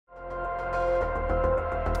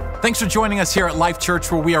Thanks for joining us here at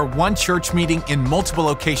Life.Church, where we are one church meeting in multiple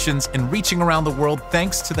locations and reaching around the world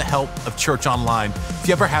thanks to the help of Church Online. If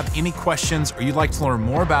you ever have any questions or you'd like to learn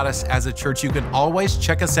more about us as a church, you can always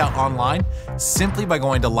check us out online simply by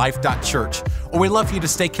going to Life.Church. Or we'd love for you to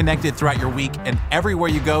stay connected throughout your week and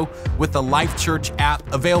everywhere you go with the Life.Church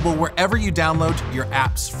app, available wherever you download your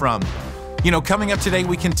apps from. You know, coming up today,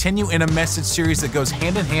 we continue in a message series that goes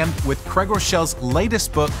hand in hand with Groeschel's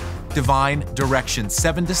latest book, Divine Direction,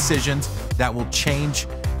 7 Decisions That Will Change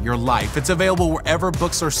Your Life. It's available wherever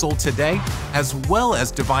books are sold today, as well as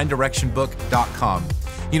divinedirectionbook.com.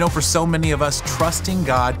 You know, for so many of us, trusting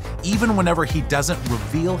God, even whenever He doesn't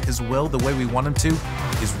reveal His will the way we want Him to,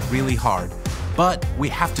 is really hard. But we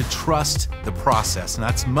have to trust the process, and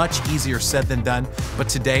that's much easier said than done. But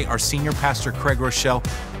today, our senior pastor, Groeschel,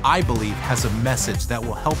 I believe, has a message that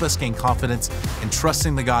will help us gain confidence in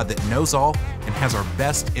trusting the God that knows all and has our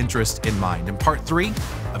best interest in mind. In part 3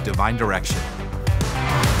 of Divine Direction.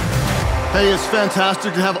 Hey, it's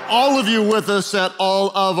fantastic to have all of you with us at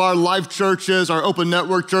all of our Life churches, our open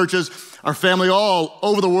network churches, our family all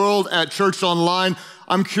over the world at Church Online.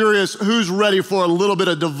 I'm curious, who's ready for a little bit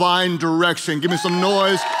of divine direction? Give me some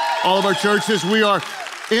noise. All of our churches, we are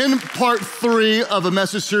in part 3 of a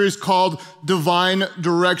message series called Divine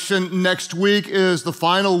Direction. Next week is the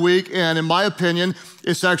final week, and in my opinion,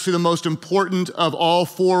 it's actually the most important of all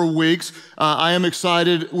 4 weeks. I am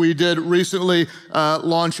excited. We did recently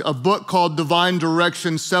launch a book called Divine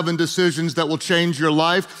Direction, 7 Decisions That Will Change Your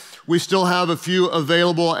Life. We still have a few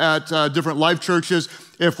available at different Life churches.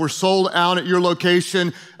 If we're sold out at your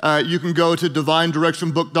location, you can go to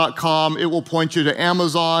divinedirectionbook.com. It will point you to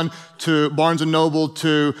Amazon, to Barnes & Noble,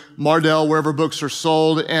 to Mardel, wherever books are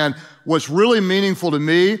sold. And what's really meaningful to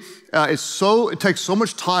me is it takes so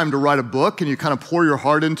much time to write a book, and you kind of pour your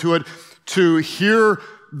heart into it. To hear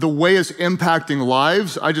the way it's impacting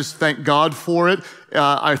lives, I just thank God for it.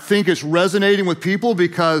 I think it's resonating with people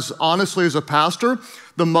because, honestly, as a pastor,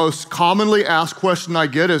 the most commonly asked question I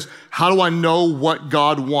get is, how do I know what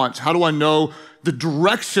God wants? How do I know the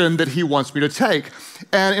direction that He wants me to take?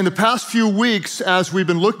 And in the past few weeks, as we've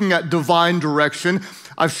been looking at divine direction,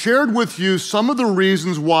 I've shared with you some of the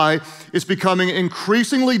reasons why it's becoming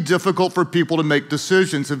increasingly difficult for people to make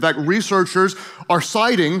decisions. In fact, researchers are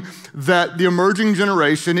citing that the emerging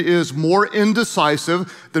generation is more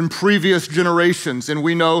indecisive than previous generations. And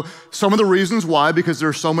we know some of the reasons why, because there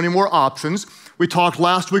are so many more options. We talked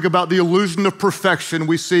last week about the illusion of perfection.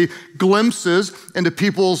 We see glimpses into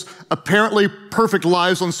people's apparently perfect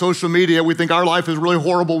lives on social media. We think our life is really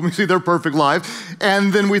horrible when we see their perfect life.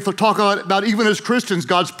 And then we talk about, even as Christians,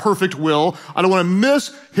 God's perfect will. I don't want to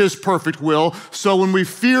miss His perfect will. So when we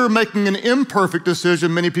fear making an imperfect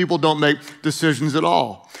decision, many people don't make decisions at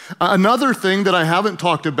all. Another thing that I haven't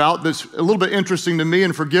talked about that's a little bit interesting to me,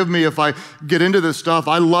 and forgive me if I get into this stuff,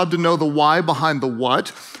 I love to know the why behind the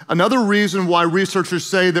what. Another reason why researchers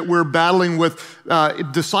say that we're battling with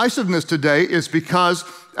decisiveness today is because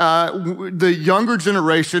the younger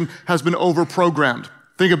generation has been overprogrammed.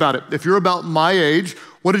 Think about it. If you're about my age,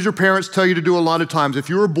 what did your parents tell you to do a lot of times? If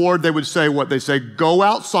you were bored, they would say what? They say, go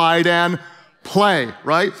outside and play,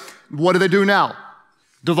 right? What do they do now?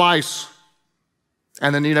 Device.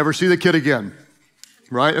 And then you never see the kid again,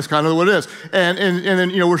 right? That's kind of what it is. And then,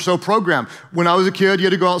 you know, we're so programmed. When I was a kid, you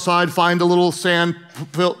had to go outside, find a little sand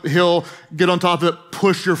hill, get on top of it,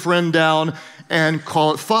 push your friend down, and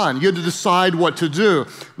call it fun. You had to decide what to do.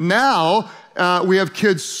 Now, we have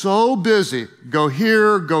kids so busy, go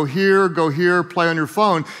here, go here, go here, play on your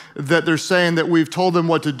phone, that they're saying that we've told them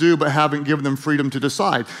what to do but haven't given them freedom to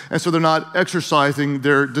decide. And so they're not exercising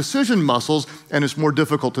their decision muscles, and it's more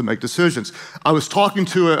difficult to make decisions. I was talking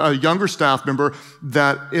to a younger staff member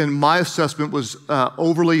that, in my assessment, was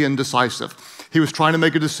overly indecisive. He was trying to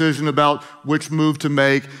make a decision about which move to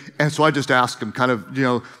make, and so I just asked him, kind of, you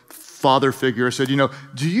know, father figure, I said, you know,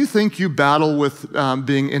 do you think you battle with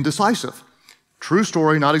being indecisive? True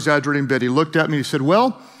story, not exaggerating a bit. He looked at me, he said,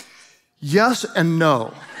 well, yes and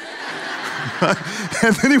no.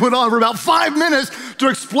 And then he went on for about 5 minutes to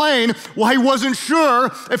explain why he wasn't sure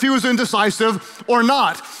if he was indecisive or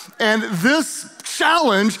not. And this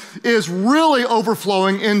challenge is really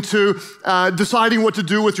overflowing into deciding what to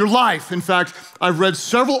do with your life. In fact, I've read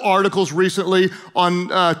several articles recently on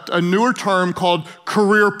a newer term called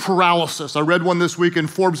career paralysis. I read one this week in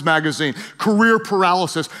Forbes magazine, career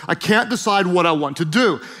paralysis. I can't decide what I want to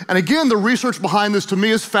do. And again, the research behind this to me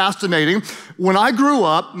is fascinating When I grew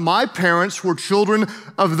up, my parents were children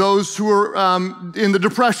of those who were in the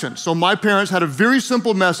Depression. So my parents had a very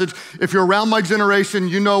simple message. If you're around my generation,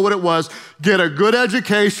 you know what it was. Get a good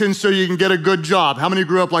education so you can get a good job. How many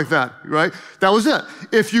grew up like that, right? That was it.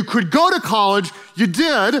 If you could go to college, you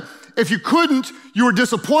did. If you couldn't, you were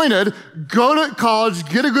disappointed. Go to college,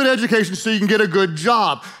 get a good education so you can get a good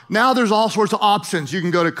job. Now there's all sorts of options. You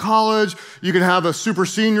can go to college, you can have a super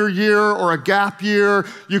senior year or a gap year,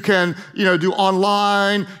 you can, do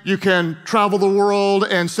online, you can travel the world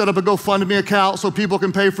and set up a GoFundMe account so people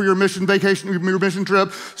can pay for your mission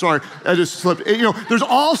trip. Sorry, I just slipped. There's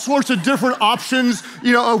all sorts of different options,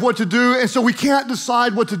 of what to do, and so we can't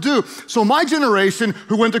decide what to do. So my generation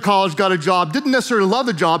who went to college, got a job, didn't necessarily love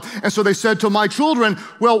the job, and so they said to my children,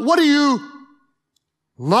 well, what do you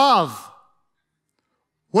love?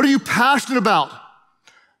 What are you passionate about?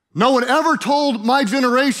 No one ever told my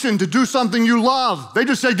generation to do something you love. They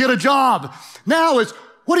just said, get a job. Now it's,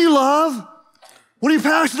 what do you love? What are you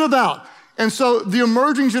passionate about? And so the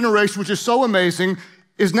emerging generation, which is so amazing,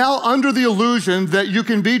 is now under the illusion that you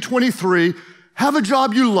can be 23, have a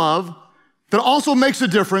job you love, that also makes a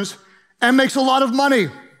difference and makes a lot of money.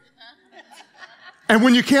 And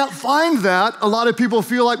when you can't find that, a lot of people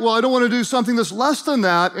feel like, well, I don't want to do something that's less than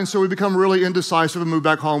that. And so we become really indecisive and move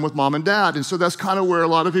back home with mom and dad. And so that's kind of where a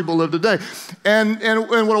lot of people live today. And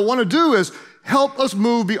what I want to do is help us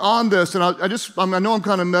move beyond this. And I know I'm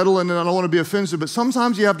kind of meddling and I don't want to be offensive, but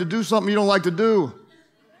sometimes you have to do something you don't like to do.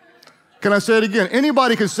 Can I say it again?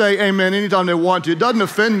 Anybody can say amen anytime they want to. It doesn't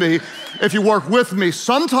offend me if you work with me.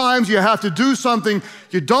 Sometimes you have to do something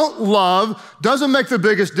you don't love, doesn't make the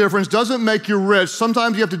biggest difference, doesn't make you rich.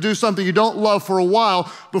 Sometimes you have to do something you don't love for a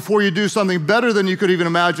while before you do something better than you could even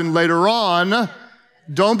imagine later on.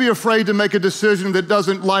 Don't be afraid to make a decision that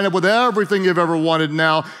doesn't line up with everything you've ever wanted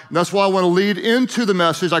now. And that's why I want to lead into the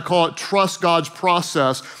message. I call it Trust God's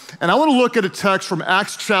Process. And I want to look at a text from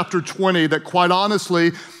Acts chapter 20 that quite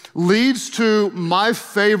honestly leads to my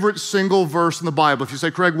favorite single verse in the Bible. If you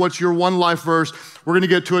say, Craig, what's your one life verse? We're going to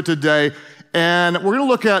get to it today. And we're going to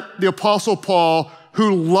look at the Apostle Paul,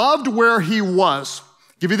 who loved where he was.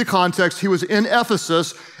 Give you the context. He was in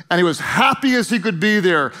Ephesus, and he was happy as he could be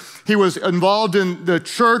there. He was involved in the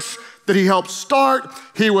church that he helped start.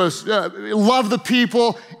 He loved the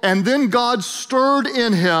people. And then God stirred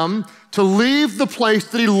in him to leave the place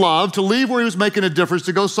that he loved, to leave where he was making a difference,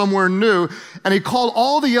 to go somewhere new. And he called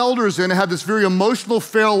all the elders in and had this very emotional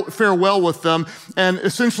farewell with them. And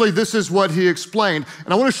essentially, this is what he explained.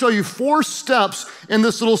 And I want to show you 4 steps in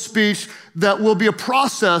this little speech that will be a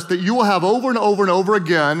process that you will have over and over and over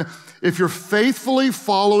again if you're faithfully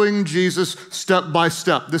following Jesus step by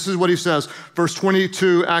step. This is what he says, verse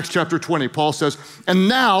 22, Acts chapter 20. Paul says, and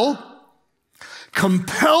now,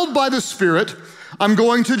 compelled by the Spirit, I'm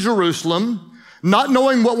going to Jerusalem, not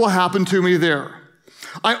knowing what will happen to me there.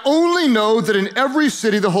 I only know that in every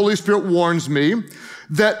city the Holy Spirit warns me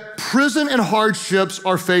that prison and hardships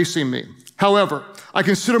are facing me. However, I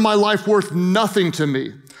consider my life worth nothing to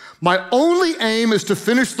me. My only aim is to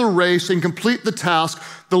finish the race and complete the task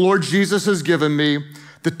the Lord Jesus has given me,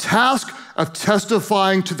 the task of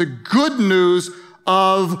testifying to the good news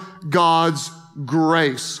of God's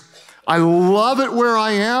grace. I love it where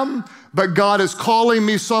I am, but God is calling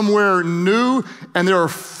me somewhere new, and there are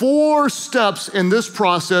 4 steps in this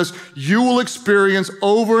process you will experience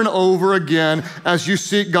over and over again as you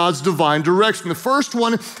seek God's divine direction. The first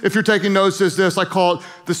one, if you're taking notes, is this. I call it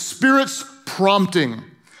the Spirit's prompting.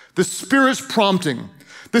 The Spirit's prompting.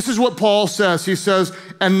 This is what Paul says. He says,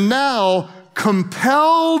 and now,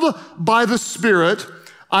 compelled by the Spirit,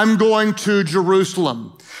 I'm going to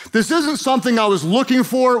Jerusalem. This isn't something I was looking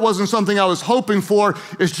for. It wasn't something I was hoping for.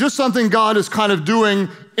 It's just something God is kind of doing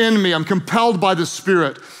in me. I'm compelled by the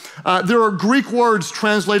Spirit. There are Greek words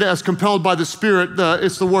translated as compelled by the Spirit.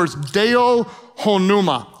 It's the words deo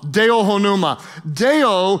honuma. Deo honuma.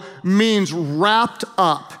 Deo means wrapped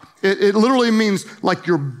up. It literally means like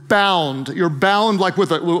you're bound. You're bound like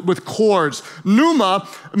with cords. Pneuma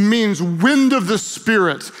means wind of the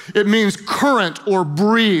Spirit. It means current or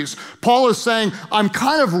breeze. Paul is saying, I'm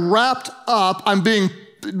kind of wrapped up. I'm being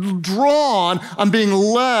drawn. I'm being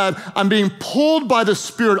led. I'm being pulled by the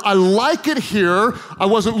Spirit. I like it here. I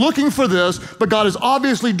wasn't looking for this, but God is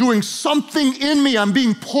obviously doing something in me. I'm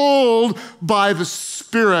being pulled by the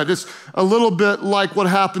Spirit. It's a little bit like what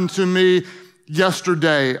happened to me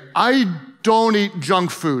yesterday. I don't eat junk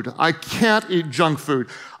food. I can't eat junk food.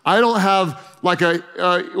 I don't have like a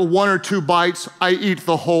 1 or 2 bites. I eat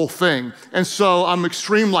the whole thing. And so I'm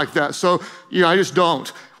extreme like that. So, I just don't.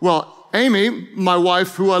 Well, Amy, my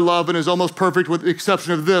wife, who I love and is almost perfect with the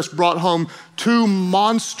exception of this, brought home 2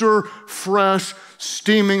 monster, fresh,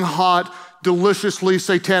 steaming hot, deliciously,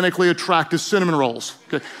 satanically attractive cinnamon rolls.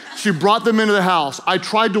 Okay. She brought them into the house. I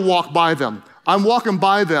tried to walk by them. I'm walking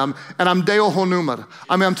by them and I'm Deo Honuma.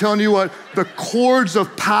 I mean, I'm telling you what, the cords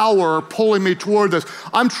of power are pulling me toward this.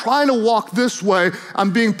 I'm trying to walk this way.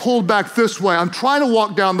 I'm being pulled back this way. I'm trying to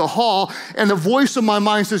walk down the hall and the voice of my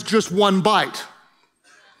mind says just 1 bite.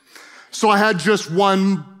 So I had just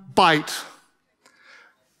 1 bite.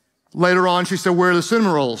 Later on, she said, where are the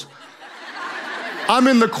cinnamon rolls? I'm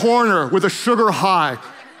in the corner with a sugar high,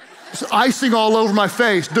 icing all over my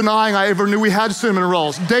face, denying I ever knew we had cinnamon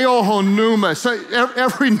rolls. Deo Honuma. So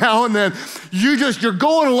every now and then, you're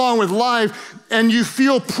going along with life and you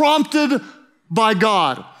feel prompted by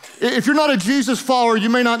God. If you're not a Jesus follower, you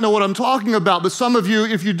may not know what I'm talking about, but some of you,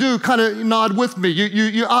 if you do, kind of nod with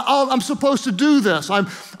me. I'm supposed to do this. I'm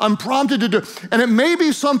prompted to do it. And it may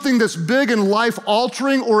be something that's big and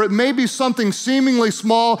life-altering, or it may be something seemingly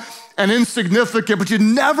small and insignificant, but you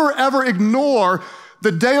never, ever ignore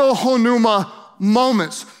the Deo Honuma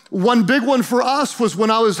moments. One big one for us was when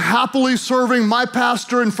I was happily serving my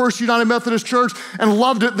pastor in First United Methodist Church and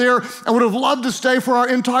loved it there and would have loved to stay for our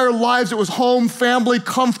entire lives. It was home, family,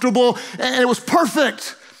 comfortable, and it was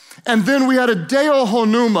perfect. And then we had a Deo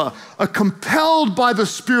Honuma, a compelled by the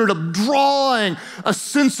Spirit of drawing, a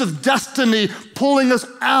sense of destiny pulling us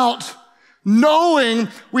out, knowing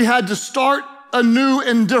we had to start a new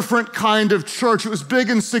and different kind of church. It was big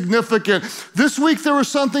and significant. This week there was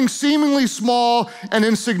something seemingly small and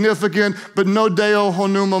insignificant, but no Deo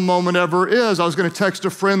Honuma moment ever is. I was going to text a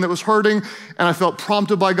friend that was hurting, and I felt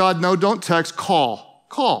prompted by God, no, don't text, call.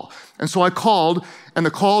 And so I called, and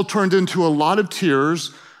the call turned into a lot of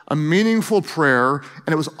tears, a meaningful prayer,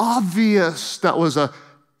 and it was obvious that was a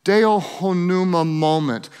Deo Honuma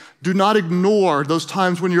moment. Do not ignore those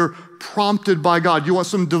times when you're prompted by God. You want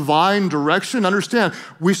some divine direction? Understand,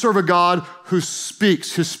 we serve a God who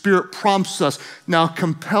speaks. His Spirit prompts us. Now,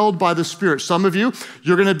 compelled by the Spirit. Some of you,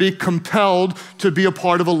 you're going to be compelled to be a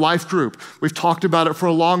part of a life group. We've talked about it for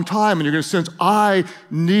a long time, and you're going to sense, I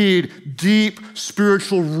need deep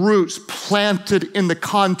spiritual roots planted in the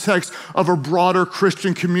context of a broader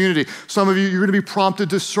Christian community. Some of you, you're going to be prompted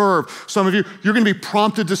to serve. Some of you, you're going to be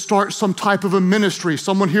prompted to start some type of a ministry.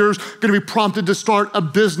 Someone here is going to be prompted to start a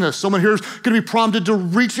business. Someone here is going to be prompted to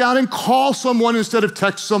reach out and call someone instead of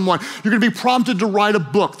text someone. You're going to be prompted to write a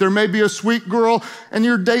book. There may be a sweet girl and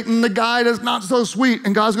you're dating the guy that's not so sweet,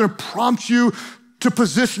 and God's going to prompt you to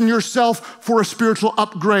position yourself for a spiritual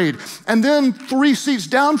upgrade. And then 3 seats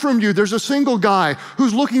down from you, there's a single guy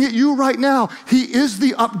who's looking at you right now. He is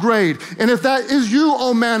the upgrade. And if that is you,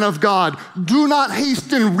 oh man of God, do not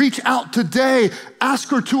hasten, reach out today. Ask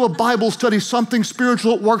her to a Bible study, something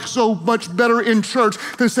spiritual. It works so much better in church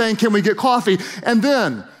than saying, can we get coffee? And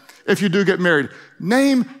then, if you do get married,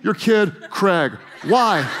 name your kid Craig.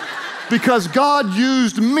 Why? Because God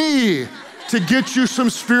used me to get you some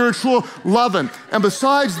spiritual loving. And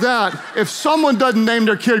besides that, if someone doesn't name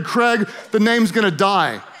their kid Craig, the name's gonna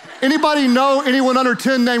die. Anybody know anyone under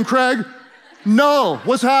 10 named Craig? No.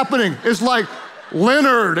 What's happening? It's like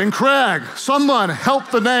Leonard and Craig. Someone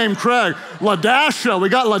help the name Craig. LaDasha, we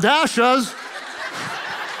got LaDashas.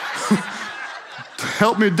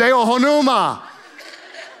 Help me, Deo Honuma.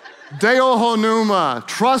 Deo Honuma.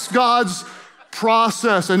 Trust God's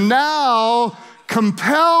process. And now,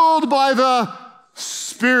 compelled by the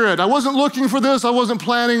Spirit. I wasn't looking for this, I wasn't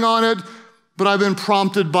planning on it, but I've been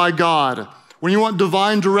prompted by God. When you want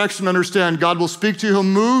divine direction, understand, God will speak to you, He'll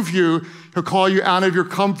move you, He'll call you out of your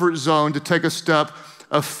comfort zone to take a step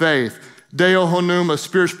of faith. Deo Honuma,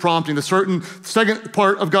 Spirit's prompting. The second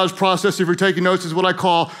part of God's process, if you're taking notes, is what I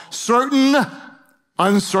call certain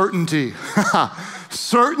uncertainty.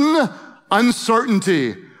 Certain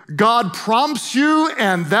uncertainty. God prompts you,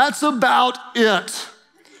 and that's about it.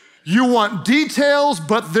 You want details,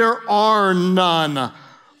 but there are none.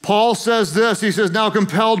 Paul says this, he says, now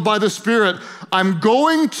compelled by the Spirit, I'm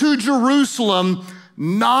going to Jerusalem,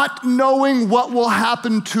 not knowing what will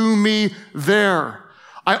happen to me there.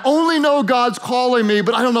 I only know God's calling me,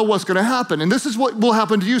 but I don't know what's gonna happen. And this is what will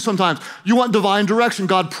happen to you sometimes. You want divine direction.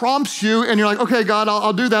 God prompts you, and you're like, okay, God,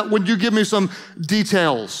 I'll do that. Would you give me some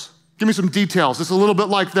details? Give me some details. It's a little bit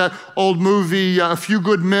like that old movie, A Few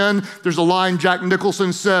Good Men. There's a line Jack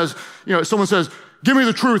Nicholson says, someone says, give me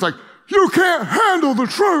the truth. Like, you can't handle the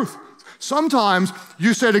truth. Sometimes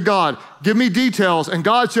you say to God, give me details. And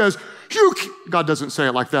God says, God doesn't say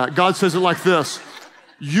it like that. God says it like this.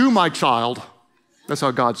 You, my child. That's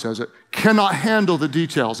how God says it. Cannot handle the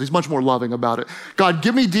details. He's much more loving about it. God,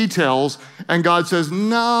 give me details. And God says,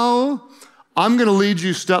 no, I'm going to lead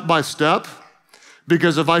you step by step,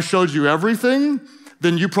 because if I showed you everything,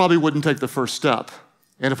 then you probably wouldn't take the first step.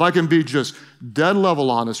 And if I can be just dead level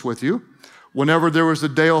honest with you, whenever there was the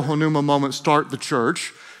Deo Honuma moment, start the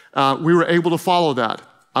church, we were able to follow that.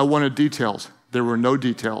 I wanted details. There were no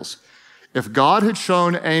details. If God had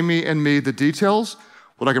shown Amy and me the details,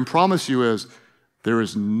 what I can promise you is there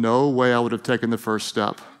is no way I would have taken the first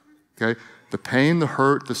step, okay? The pain, the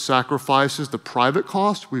hurt, the sacrifices, the private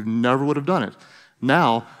cost, we never would have done it.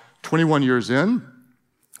 Now, 21 years in,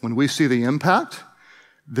 when we see the impact,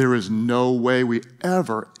 there is no way we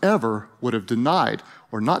ever would have denied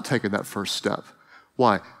or not taken that first step.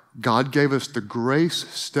 Why? God gave us the grace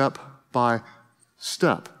step by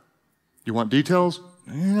step. You want details?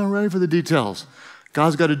 You're not ready for the details.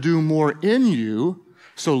 God's got to do more in you,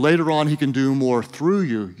 so later on he can do more through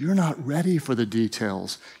you. You're not ready for the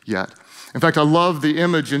details yet. In fact, I love the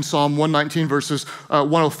image in Psalm 119 verses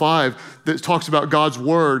 105 that talks about God's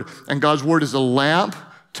word, and God's word is a lamp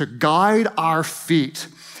to guide our feet.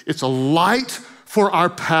 It's a light for our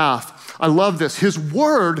path. I love this. His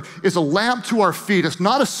word is a lamp to our feet. It's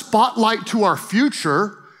not a spotlight to our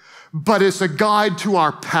future, but it's a guide to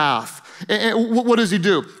our path. And what does he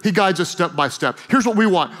do? He guides us step by step. Here's what we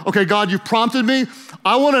want. Okay, God, you've prompted me.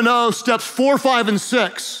 I want to know steps 4, 5, and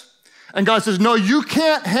 6. And God says, no, you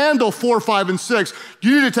can't handle 4, 5, and 6.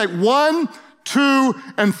 You need to take 1, 2,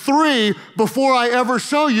 and 3 before I ever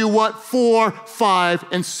show you what 4, 5,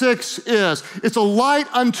 and 6 is. It's a light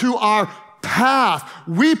unto our path.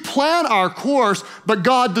 We plan our course, but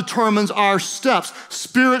God determines our steps.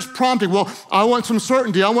 Spirit's prompting. Well, I want some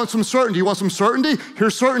certainty. I want some certainty. You want some certainty?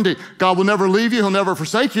 Here's certainty. God will never leave you. He'll never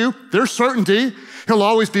forsake you. There's certainty. He'll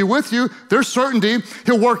always be with you. There's certainty.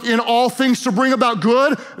 He'll work in all things to bring about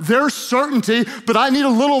good. There's certainty, but I need a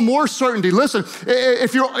little more certainty. Listen,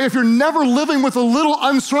 if you're never living with a little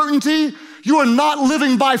uncertainty, you are not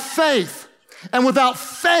living by faith. And without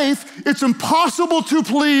faith, it's impossible to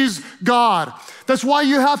please God. That's why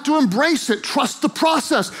you have to embrace it. Trust the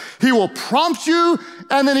process. He will prompt you,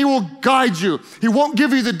 and then he will guide you. He won't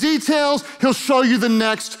give you the details. He'll show you the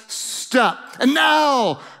next step. And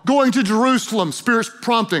now, going to Jerusalem, Spirit's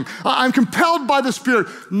prompting. I'm compelled by the Spirit,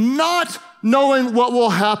 not knowing what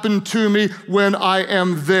will happen to me when I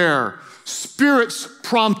am there. Spirit's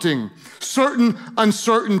prompting. Certain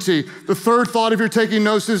uncertainty. The third thought, if you're taking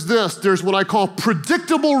notes, is this. There's what I call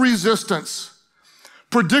predictable resistance.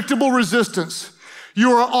 Predictable resistance.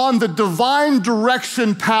 You are on the divine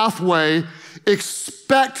direction pathway.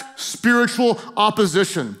 Expect spiritual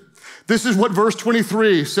opposition. This is what verse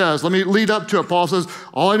 23 says. Let me lead up to it. Paul says,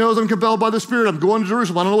 all I know is I'm compelled by the Spirit. I'm going to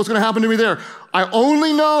Jerusalem. I don't know what's going to happen to me there. I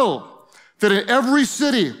only know that in every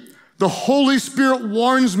city, the Holy Spirit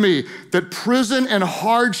warns me that prison and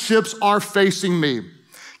hardships are facing me.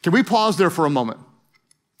 Can we pause there for a moment?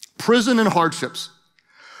 Prison and hardships.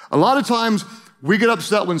 A lot of times we get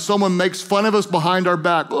upset when someone makes fun of us behind our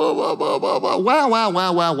back. Wow, wow, wow, wow, wow, wow,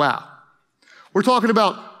 wow, wow, wow. We're talking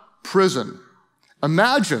about prison.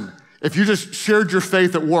 Imagine if you just shared your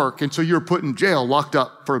faith at work and so you're put in jail, locked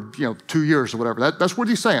up for 2 years or whatever. That's what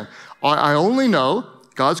he's saying. I only know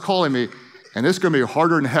God's calling me, and it's going to be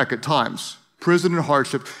harder than heck at times. Prison and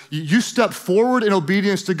hardship. You step forward in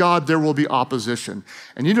obedience to God, there will be opposition.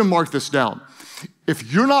 And you need to mark this down.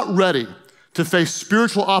 If you're not ready to face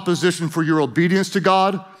spiritual opposition for your obedience to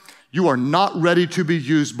God, you are not ready to be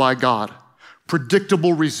used by God.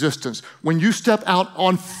 Predictable resistance. When you step out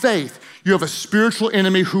on faith, you have a spiritual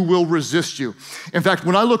enemy who will resist you. In fact,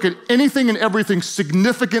 when I look at anything and everything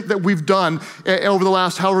significant that we've done over the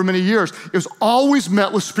last however many years, it was always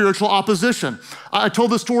met with spiritual opposition. I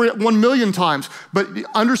told this story 1 million times, but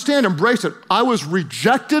understand, embrace it. I was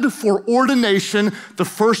rejected for ordination the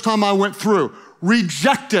first time I went through.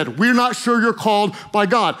 Rejected. We're not sure you're called by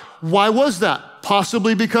God. Why was that?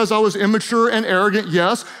 Possibly because I was immature and arrogant,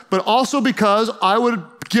 yes, but also because I would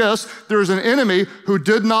guess there's an enemy who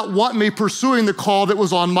did not want me pursuing the call that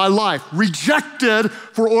was on my life. Rejected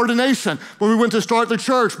for ordination. When we went to start the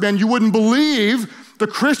church, man, you wouldn't believe the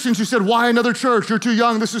Christians who said, why another church? You're too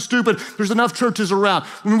young, this is stupid, there's enough churches around.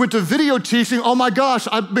 When we went to video teaching, oh my gosh,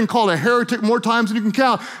 I've been called a heretic more times than you can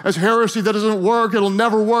count. As heresy, that doesn't work, it'll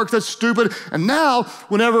never work, that's stupid. And now,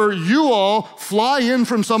 whenever you all fly in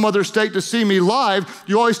from some other state to see me live,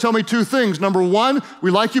 you always tell me 2 things. Number 1,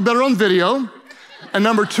 we like you better on video. And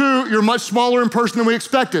number 2, you're much smaller in person than we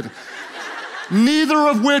expected. Neither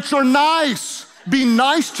of which are nice. Be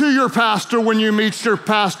nice to your pastor when you meet your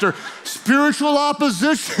pastor. Spiritual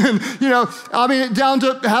opposition, down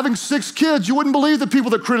to having 6 kids. You wouldn't believe the people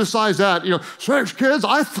that criticize that. 6 kids,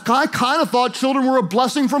 I kind of thought children were a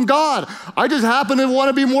blessing from God. I just happen to want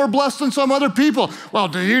to be more blessed than some other people. Well,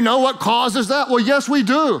 do you know what causes that? Well, yes, we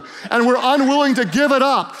do. And we're unwilling to give it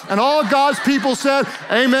up. And all God's people said,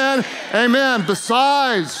 amen, amen.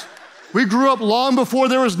 Besides, we grew up long before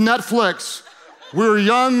there was Netflix. We were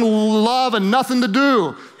young, love, and nothing to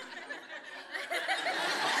do.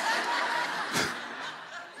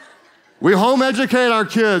 We home educate our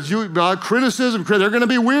kids. Criticism, they're going to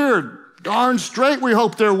be weird. Darn straight we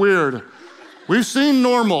hope they're weird. We've seen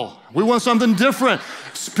normal. We want something different.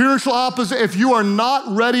 Spiritual opposition. If you are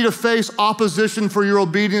not ready to face opposition for your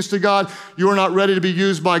obedience to God, you are not ready to be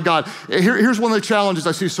used by God. Here's one of the challenges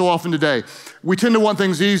I see so often today. We tend to want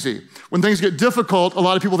things easy. When things get difficult, a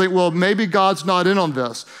lot of people think, well, maybe God's not in on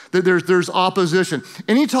this. There's opposition.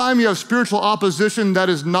 Anytime you have spiritual opposition, that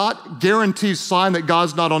is not guaranteed sign that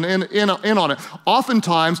God's not in on it.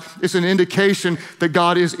 Oftentimes, it's an indication that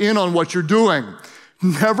God is in on what you're doing.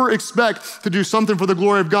 Never expect to do something for the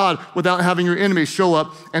glory of God without having your enemy show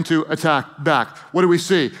up and to attack back. What do we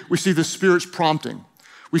see? We see the Spirit's prompting.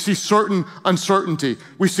 We see certain uncertainty.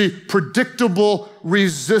 We see predictable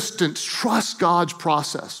resistance. Trust God's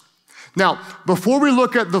process. Now, before we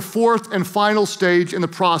look at the 4th and final stage in the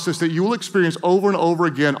process that you will experience over and over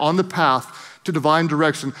again on the path to divine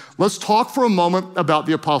direction, let's talk for a moment about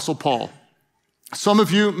the Apostle Paul. Some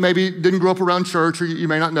of you maybe didn't grow up around church, or you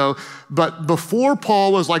may not know, but before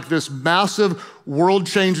Paul was like this massive,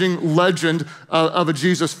 world-changing legend of a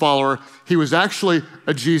Jesus follower, he was actually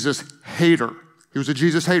a Jesus hater. He was a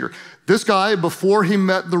Jesus hater. This guy, before he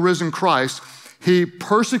met the risen Christ, he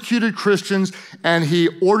persecuted Christians and he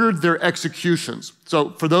ordered their executions. So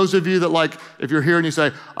for those of you that if you're here and you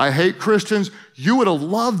say, I hate Christians, you would have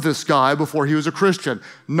loved this guy before he was a Christian.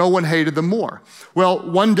 No one hated them more. Well,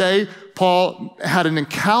 one day, Paul had an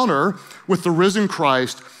encounter with the risen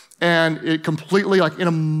Christ, and it completely, in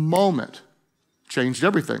a moment, changed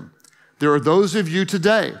everything. There are those of you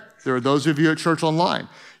today, there are those of you at Church Online,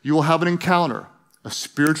 you will have an encounter, a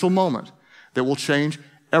spiritual moment that will change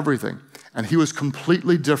everything. And he was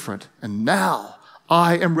completely different. And now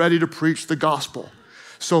I am ready to preach the gospel.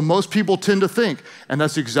 So most people tend to think, and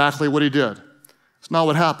that's exactly what he did. It's not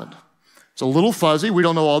what happened. It's a little fuzzy. We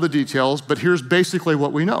don't know all the details, but here's basically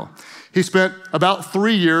what we know. He spent about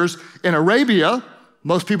 3 years in Arabia,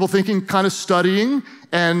 most people thinking kind of studying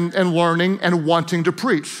and learning and wanting to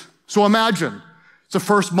preach. So imagine, it's the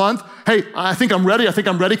first month. Hey, I think I'm ready.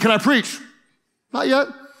 Can I preach? Not yet.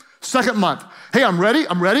 Second month. Hey, I'm ready.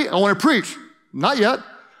 I want to preach. Not yet.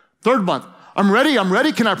 Third month. I'm ready.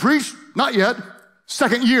 Can I preach? Not yet.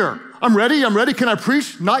 Second year. I'm ready. Can I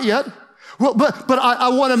preach? Not yet. Well, but I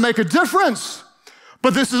want to make a difference.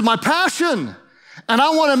 But this is my passion. And I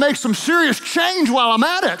want to make some serious change while I'm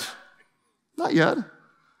at it. Not yet.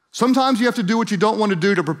 Sometimes you have to do what you don't want to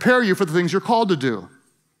do to prepare you for the things you're called to do.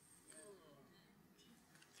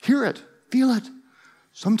 Hear it. Feel it.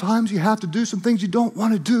 Sometimes you have to do some things you don't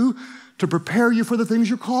want to do to prepare you for the things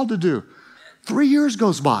you're called to do. 3 years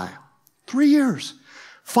goes by. 3 years.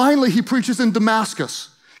 Finally, he preaches in Damascus.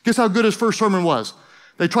 Guess how good his first sermon was?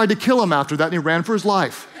 They tried to kill him after that, and he ran for his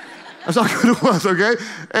life. That's how good it was, okay?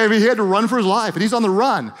 And he had to run for his life, and he's on the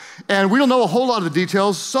run. And we don't know a whole lot of the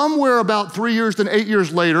details. Somewhere about 3 years to 8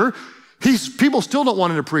 years later, people still don't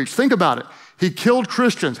want him to preach. Think about it. He killed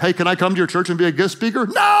Christians. Hey, can I come to your church and be a guest speaker?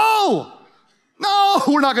 No,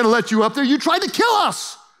 we're not going to let you up there. You tried to kill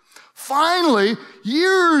us. Finally,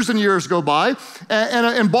 years and years go by,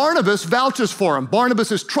 and Barnabas vouches for him.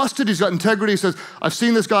 Barnabas is trusted. He's got integrity. He says, I've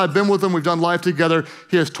seen this guy. I've been with him. We've done life together.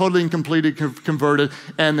 He has totally and completely converted.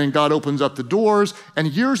 And then God opens up the doors, and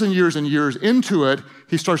years and years and years into it,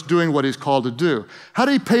 he starts doing what he's called to do. How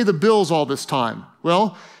did he pay the bills all this time?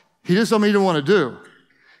 Well, he did something he didn't want to do.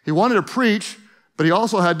 He wanted to preach, but he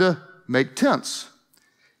also had to make tents.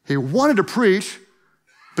 He wanted to preach,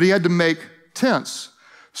 but he had to make tents.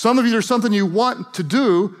 Some of you, there's something you want to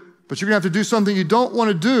do, but you're going to have to do something you don't want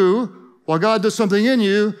to do while God does something in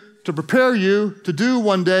you to prepare you to do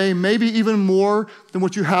one day, maybe even more than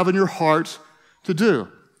what you have in your heart to do.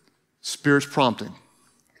 Spirit's prompting,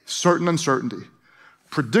 certain uncertainty,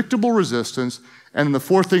 predictable resistance, and then the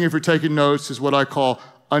fourth thing, if you're taking notes, is what I call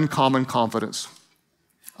uncommon confidence.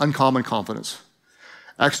 Uncommon confidence.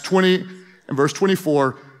 Acts 20 and verse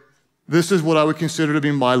 24, this is what I would consider to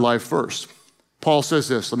be my life verse. Paul says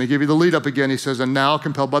this. Let me give you the lead up again. He says, and now,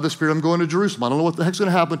 compelled by the Spirit, I'm going to Jerusalem. I don't know what the heck's going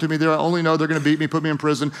to happen to me there. I only know they're going to beat me, put me in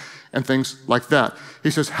prison, and things like that. He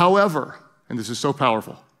says, however, and this is so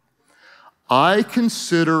powerful, I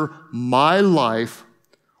consider my life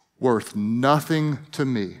worth nothing to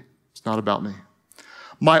me. It's not about me.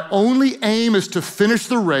 My only aim is to finish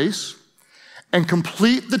the race and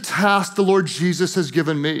complete the task the Lord Jesus has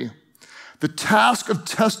given me, the task of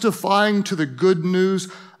testifying to the good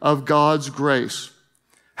news of God's grace.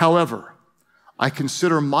 However, I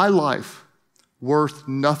consider my life worth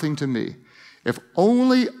nothing to me. If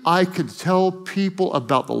only I could tell people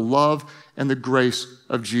about the love and the grace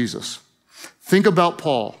of Jesus. Think about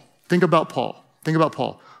Paul. Think about Paul. Think about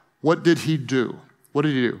Paul. What did he do? What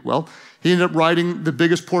did he do? Well, he ended up writing the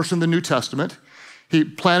biggest portion of the New Testament. He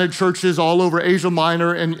planted churches all over Asia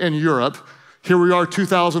Minor and Europe. Here we are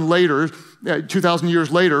 2,000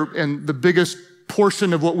 years later, and the biggest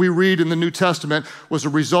portion of what we read in the New Testament was a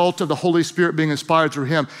result of the Holy Spirit being inspired through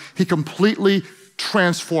him. He completely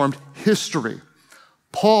transformed history.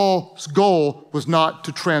 Paul's goal was not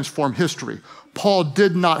to transform history. Paul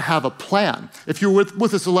did not have a plan. If you were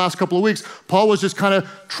with us the last couple of weeks, Paul was just kind of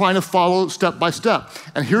trying to follow step by step.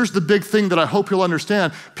 And here's the big thing that I hope you'll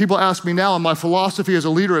understand. People ask me now, and my philosophy as a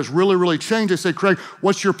leader has really, really changed. They say, Craig,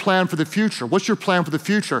 what's your plan for the future? What's your plan for the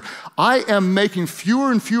future? I am making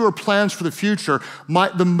fewer and fewer plans for the future.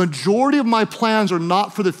 The majority of my plans are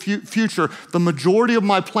not for the future. The majority of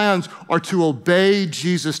my plans are to obey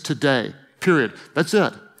Jesus today, period. That's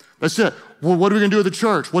it. That's it. Well, what are we going to do with the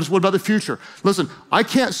church? What about the future? Listen, I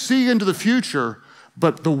can't see into the future,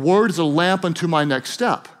 but the word is a lamp unto my next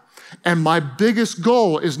step. And my biggest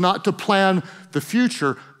goal is not to plan the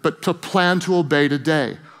future, but to plan to obey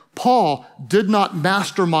today. Paul did not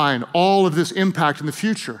mastermind all of this impact in the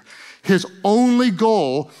future. His only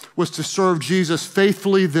goal was to serve Jesus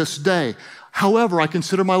faithfully this day. However, I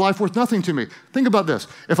consider my life worth nothing to me. Think about this.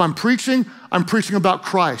 If I'm preaching about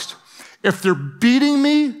Christ. If they're beating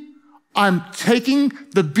me, I'm taking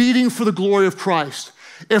the beating for the glory of Christ.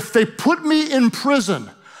 If they put me in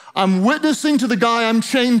prison, I'm witnessing to the guy I'm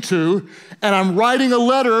chained to, and I'm writing a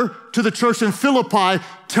letter to the church in Philippi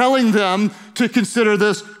telling them to consider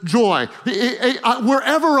this joy.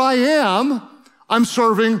 Wherever I am, I'm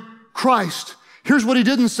serving Christ. Here's what he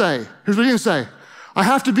didn't say. Here's what he didn't say. I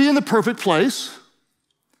have to be in the perfect place.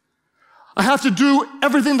 I have to do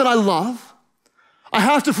everything that I love. I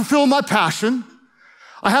have to fulfill my passion.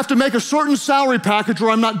 I have to make a certain salary package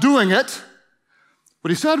or I'm not doing it.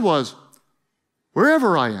 What he said was,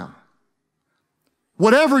 wherever I am,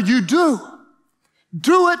 whatever you do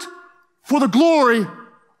it for the glory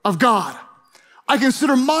of God. I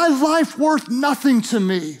consider my life worth nothing to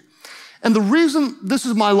me. And the reason this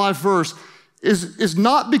is my life verse is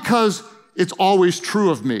not because it's always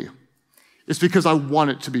true of me. It's because I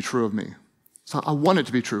want it to be true of me. So I want it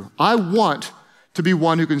to be true. I want to be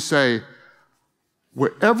one who can say,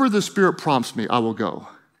 wherever the Spirit prompts me, I will go.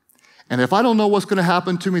 And if I don't know what's going to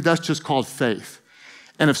happen to me, that's just called faith.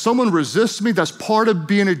 And if someone resists me, that's part of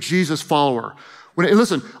being a Jesus follower.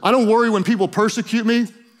 Listen, I don't worry when people persecute me.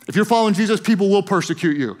 If you're following Jesus, people will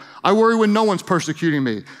persecute you. I worry when no one's persecuting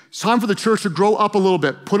me. It's time for the church to grow up a little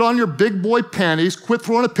bit. Put on your big boy panties, quit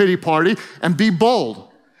throwing a pity party, and be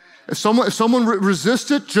bold. If someone resists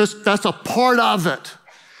it, that's a part of it.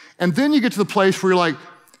 And then you get to the place where you're like,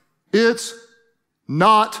 it's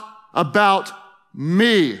not about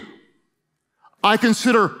me. I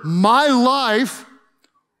consider my life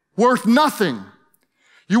worth nothing.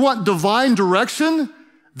 You want divine direction?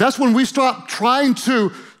 That's when we stop trying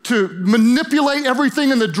to manipulate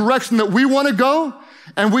everything in the direction that we want to go.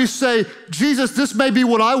 And we say, Jesus, this may be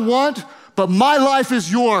what I want, but my life is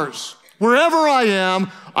yours. Wherever I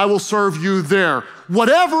am, I will serve you there.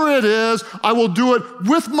 Whatever it is, I will do it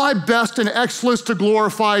with my best and excellence to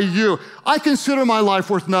glorify you. I consider my life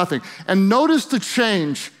worth nothing. And notice the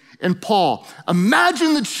change in Paul.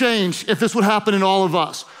 Imagine the change if this would happen in all of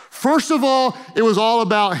us. First of all, it was all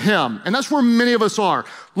about him. And that's where many of us are.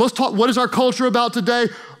 Let's talk, what is our culture about today?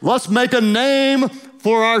 Let's make a name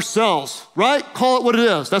for ourselves, right? Call it what it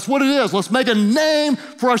is. That's what it is. Let's make a name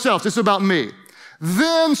for ourselves. It's about me.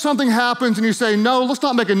 Then something happens and you say, no, let's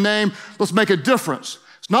not make a name, let's make a difference.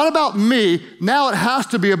 It's not about me, now it has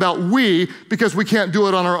to be about we because we can't do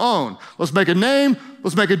it on our own. Let's make a name,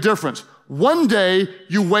 let's make a difference. One day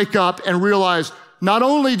you wake up and realize not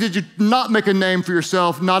only did you not make a name for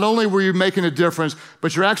yourself, not only were you making a difference,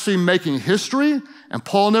 but you're actually making history. And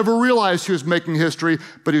Paul never realized he was making history,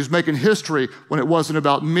 but he was making history when it wasn't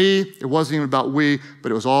about me, it wasn't even about we,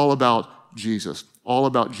 but it was all about Jesus. All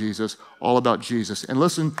about Jesus, all about Jesus. And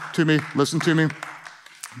listen to me.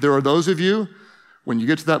 There are those of you, when you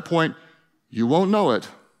get to that point, you won't know it,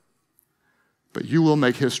 but you will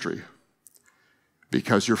make history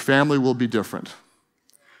because your family will be different.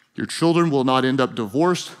 Your children will not end up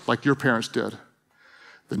divorced like your parents did.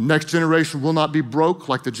 The next generation will not be broke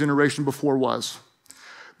like the generation before was.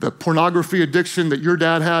 The pornography addiction that your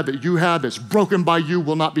dad had, that you had, that's broken by you,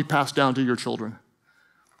 will not be passed down to your children.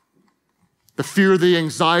 The fear, the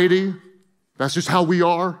anxiety, that's just how we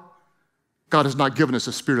are. God has not given us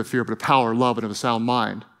a spirit of fear, but a power, love, and of a sound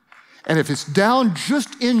mind. And if it's down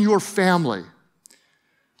just in your family,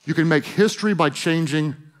 you can make history by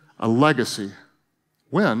changing a legacy.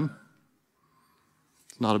 When?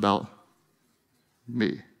 It's not about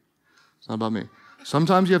me. It's not about me.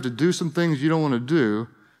 Sometimes you have to do some things you don't want to do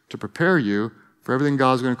to prepare you for everything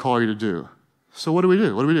God's going to call you to do. So what do we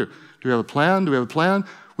do? What do we do? Do we have a plan? Do we have a plan?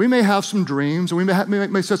 We may have some dreams, and we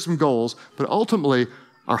may set some goals, but ultimately,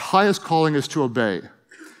 our highest calling is to obey.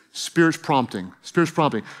 Spirit's prompting. Spirit's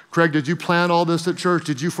prompting. Craig, did you plan all this at church?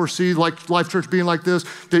 Did you foresee Life.Church being like this?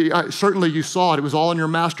 Certainly you saw it. It was all in your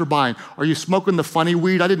master mind. Are you smoking the funny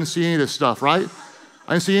weed? I didn't see any of this stuff, right?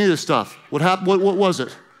 I didn't see any of this stuff. What happened? What was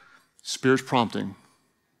it? Spirit's prompting.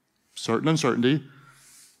 Certain uncertainty,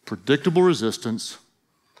 predictable resistance,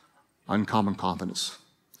 uncommon confidence.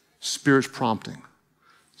 Spirit's prompting.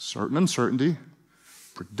 Certain uncertainty,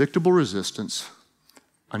 predictable resistance,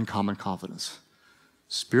 uncommon confidence.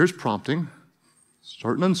 Spirit's prompting,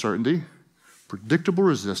 certain uncertainty, predictable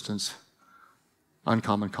resistance,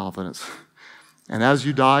 uncommon confidence. And as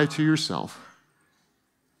you die to yourself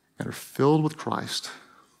and are filled with Christ,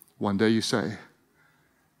 one day you say,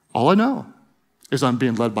 all I know is I'm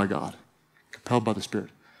being led by God, compelled by the Spirit.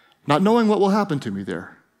 Not knowing what will happen to me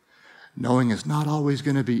there. Knowing is not always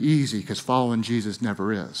going to be easy because following Jesus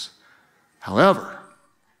never is. However,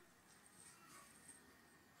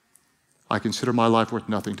 I consider my life worth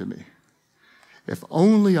nothing to me. If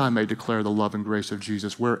only I may declare the love and grace of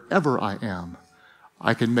Jesus wherever I am,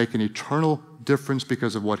 I can make an eternal difference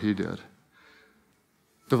because of what he did.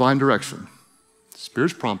 Divine direction,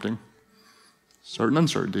 Spirit's prompting, certain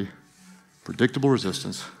uncertainty, predictable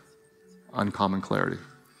resistance, uncommon clarity.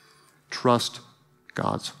 Trust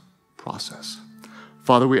God's process.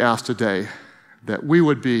 Father, we ask today that we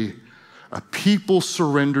would be a people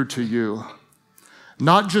surrendered to you,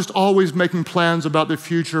 not just always making plans about the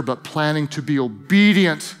future, but planning to be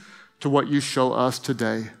obedient to what you show us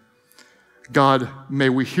today. God, may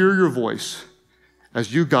we hear your voice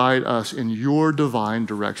as you guide us in your divine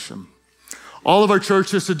direction. All of our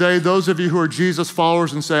churches today, those of you who are Jesus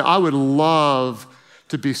followers and say, I would love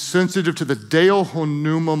to be sensitive to the Deo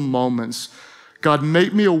Honuma moments. God,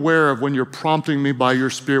 make me aware of when you're prompting me by your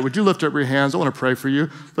Spirit. Would you lift up your hands? I want to pray for you.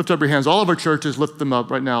 Lift up your hands. All of our churches, lift them up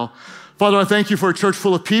right now. Father, I thank you for a church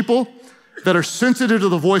full of people that are sensitive to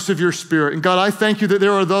the voice of your Spirit. And God, I thank you that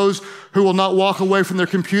there are those who will not walk away from their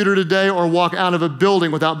computer today or walk out of a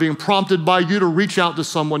building without being prompted by you to reach out to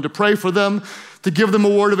someone, to pray for them, to give them a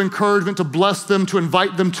word of encouragement, to bless them, to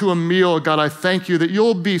invite them to a meal. God, I thank you that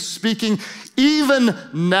you'll be speaking even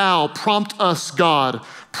now. Prompt us, God.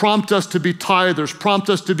 Prompt us to be tithers. Prompt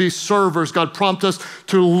us to be servers. God, prompt us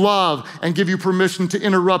to love and give you permission to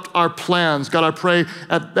interrupt our plans. God, I pray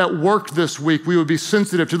at work this week, we would be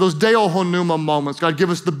sensitive to those Deo Honuma moments. God, give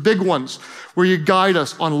us the big ones where you guide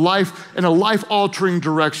us on life in a life-altering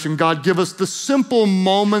direction. God, give us the simple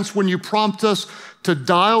moments when you prompt us to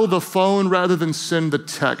dial the phone rather than send the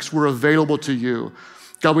text. We're available to you.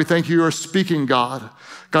 God, we thank you are speaking, God.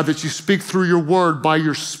 God, that you speak through your word, by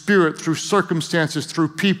your Spirit, through circumstances, through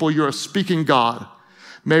people. You're a speaking God.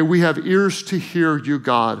 May we have ears to hear you,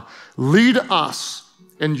 God. Lead us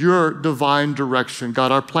in your divine direction.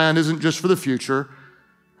 God, our plan isn't just for the future.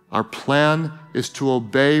 Our plan is to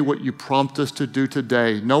obey what you prompt us to do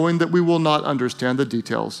today, knowing that we will not understand the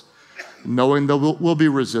details, knowing there will be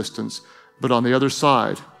resistance. But on the other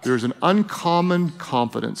side, there's an uncommon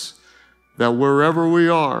confidence that wherever we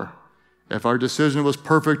are, if our decision was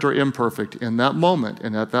perfect or imperfect in that moment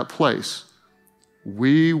and at that place,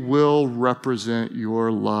 we will represent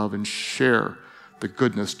your love and share the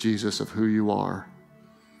goodness, Jesus, of who you are.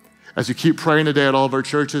 As you keep praying today at all of our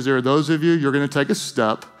churches, there are those of you, you're going to take a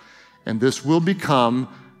step, and this will become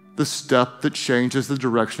the step that changes the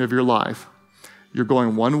direction of your life. You're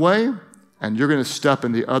going one way, and you're going to step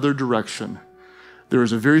in the other direction. There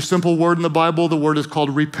is a very simple word in the Bible. The word is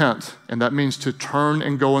called repent, and that means to turn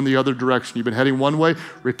and go in the other direction. You've been heading one way.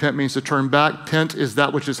 Repent means to turn back. Pent is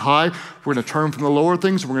that which is high. We're going to turn from the lower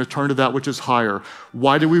things, and we're going to turn to that which is higher.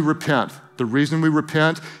 Why do we repent? The reason we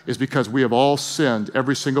repent is because we have all sinned,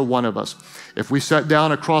 every single one of us. If we sat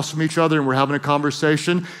down across from each other and we're having a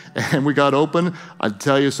conversation and we got open, I'd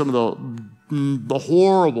tell you some of the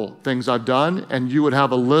horrible things I've done, and you would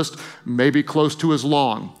have a list maybe close to as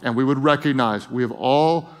long, and we would recognize we have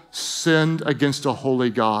all sinned against a holy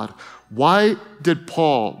God. Why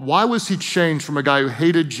was he changed from a guy who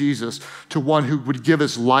hated Jesus to one who would give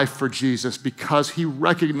his life for Jesus? Because he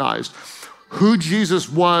recognized who Jesus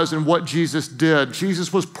was and what Jesus did.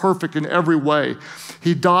 Jesus was perfect in every way.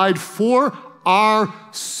 He died for our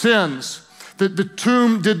sins. The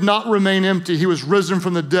tomb did not remain empty. He was risen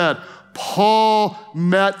from the dead. Paul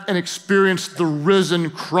met and experienced the risen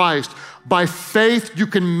Christ. By faith, you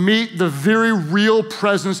can meet the very real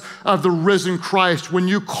presence of the risen Christ. When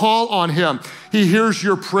you call on him, he hears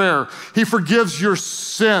your prayer. He forgives your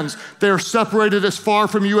sins. They are separated as far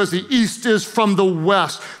from you as the east is from the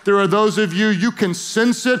west. There are those of you can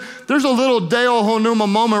sense it. There's a little Deo Honuma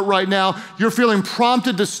moment right now. You're feeling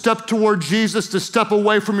prompted to step toward Jesus, to step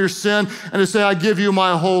away from your sin, and to say, I give you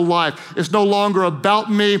my whole life. It's no longer about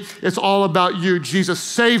me. It's all about you. Jesus,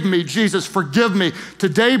 save me. Jesus, forgive me.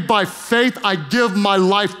 Today, by faith, I give my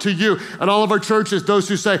life to you. At all of our churches, those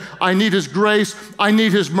who say, I need his grace, I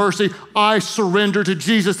need his mercy, I surrender to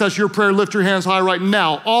Jesus. That's your prayer. Lift your hands high right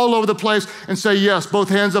now, all over the place, and say yes. Both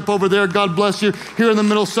hands up over there. God bless you. Here in the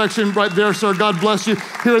middle section, right there, sir. God bless you.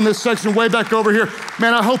 Here in this section, way back over here.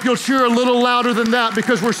 Man, I hope you'll cheer a little louder than that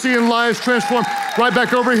because we're seeing lives transformed. Right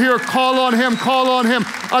back over here. Call on him. Call on him.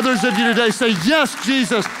 Others of you today say, yes,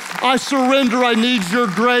 Jesus, I surrender. I need your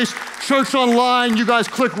grace. Church Online, you guys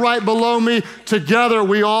click right below me. Together,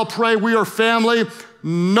 we all pray. We are family.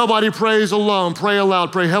 Nobody prays alone. Pray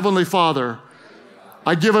aloud. Pray, Heavenly Father,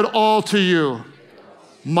 I give it all to you.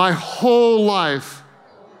 My whole life,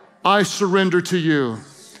 I surrender to you.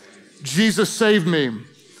 Jesus, save me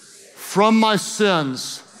from my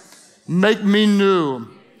sins. Make me new.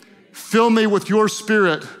 Fill me with your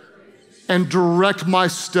Spirit and direct my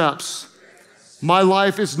steps. My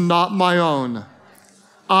life is not my own.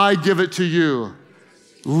 I give it to you.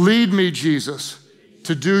 Lead me, Jesus,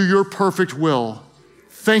 to do your perfect will.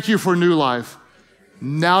 Thank you for new life.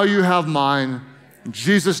 Now you have mine. In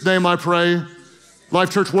Jesus' name I pray.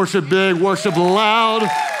 Life Church, worship big, worship loud.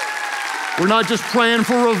 We're not just praying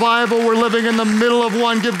for revival, we're living in the middle of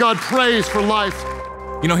one. Give God praise for life.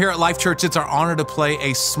 You know, here at Life Church, it's our honor to play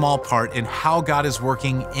a small part in how God is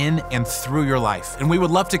working in and through your life. And we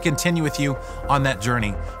would love to continue with you on that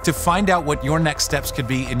journey. To find out what your next steps could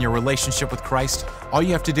be in your relationship with Christ, all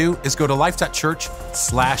you have to do is go to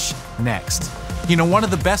Life.Church/next. You know, one of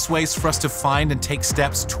the best ways for us to find and take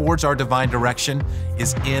steps towards our divine direction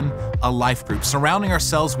is in a life group, surrounding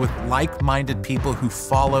ourselves with like-minded people who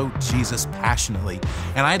follow Jesus passionately.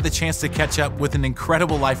 And I had the chance to catch up with an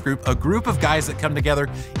incredible life group, a group of guys that come together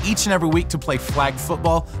each and every week to play flag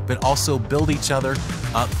football, but also build each other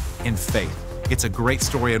up in faith. It's a great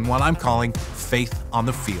story and one I'm calling Faith on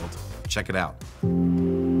the Field. Check it out.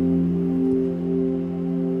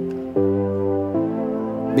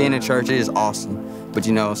 Being in church is awesome, but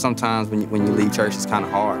you know, sometimes when you leave church, it's kind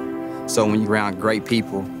of hard. So when you're around great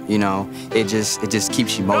people, you know, it just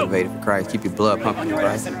keeps you motivated for Christ, keep your blood pumping for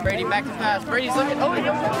Christ. Brady back to pass. Brady's looking.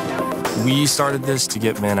 Oh, we started this to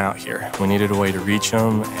get men out here. We needed a way to reach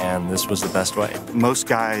them, and this was the best way. Most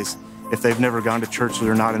guys, if they've never gone to church or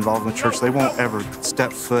they're not involved in the church, they won't ever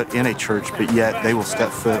step foot in a church, but yet they will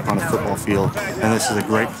step foot on a football field. And this is a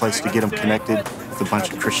great place to get them connected with a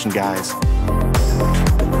bunch of Christian guys.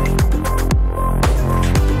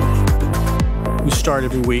 We start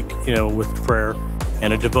every week, you know, with prayer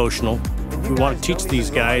and a devotional. If you want to teach these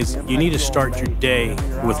guys, you need to start your day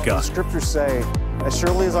with God. The scriptures say, as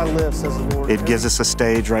surely as I live, says the Lord. It gives us a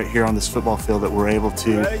stage right here on this football field that we're able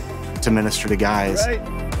to minister to guys.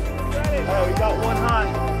 Oh, we got one hot.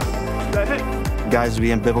 Guys to be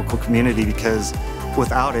in biblical community, because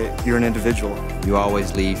without it, you're an individual. You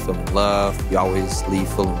always leave feeling loved, you always leave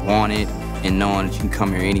feeling wanted, and knowing that you can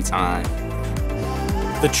come here anytime.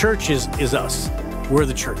 The church is us. We're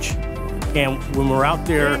the church. And when we're out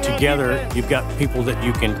there together, you've got people that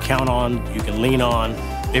you can count on, you can lean on.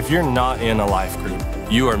 If you're not in a life group,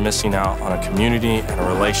 you are missing out on a community and a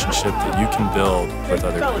relationship that you can build with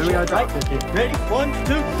other people. Ready? 1,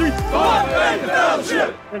 2, 3.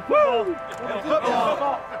 Fellowship!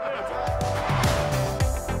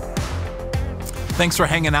 Thanks for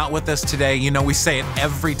hanging out with us today. You know, we say it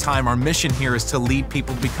every time. Our mission here is to lead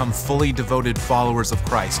people to become fully devoted followers of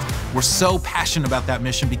Christ. We're so passionate about that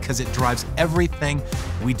mission because it drives everything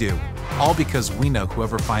we do. All because we know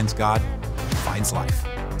whoever finds God finds life.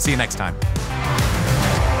 See you next time.